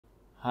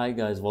Hi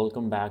guys,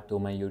 welcome back to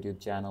my YouTube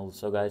channel.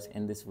 So guys,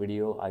 in this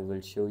video I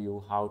will show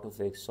you how to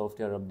fix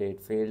software update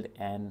failed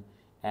and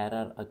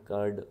error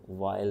occurred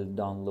while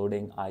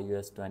downloading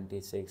iOS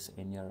 26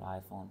 in your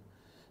iPhone.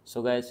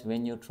 So guys,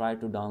 when you try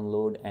to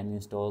download and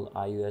install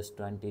iOS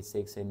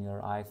 26 in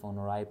your iPhone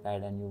or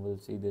iPad and you will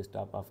see this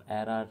type of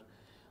error,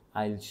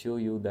 I'll show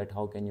you that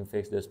how can you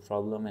fix this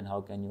problem and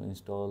how can you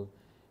install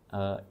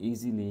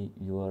easily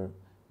your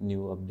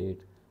new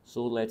update.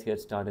 So let's get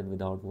started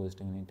without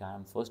wasting any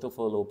time. First of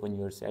all, open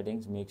your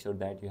settings, make sure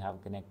that you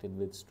have connected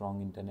with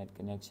strong internet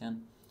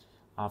connection.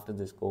 After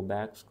this, go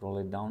back, scroll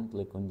it down,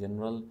 click on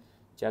general,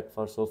 check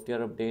for software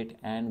update,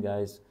 and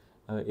guys,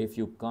 if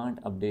you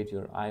can't update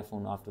your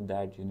iPhone after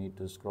that, you need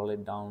to scroll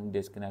it down,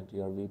 disconnect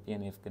your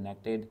VPN if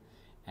connected,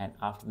 and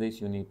after this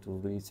you need to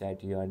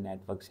reset your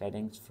network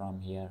settings from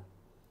here.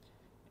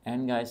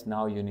 And guys,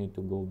 now you need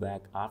to go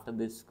back. After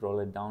this, scroll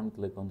it down,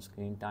 click on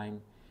screen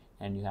time,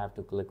 and you have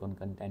to click on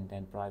content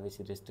and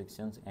privacy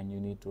restrictions, and you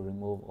need to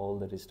remove all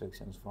the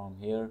restrictions from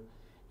here.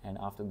 And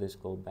after this,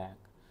 go back.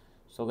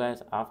 So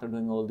guys, after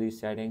doing all these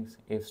settings,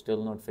 if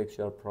still not fix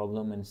your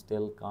problem and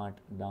still can't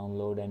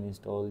download and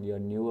install your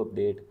new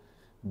update,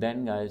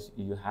 then guys,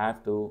 you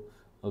have to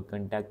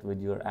contact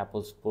with your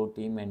Apple support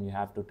team and you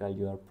have to tell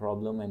your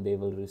problem, and they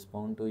will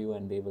respond to you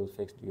and they will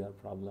fix your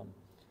problem.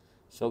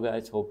 So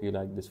guys, hope you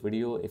like this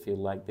video. If you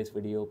like this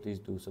video, please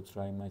do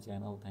subscribe my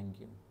channel. Thank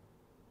you.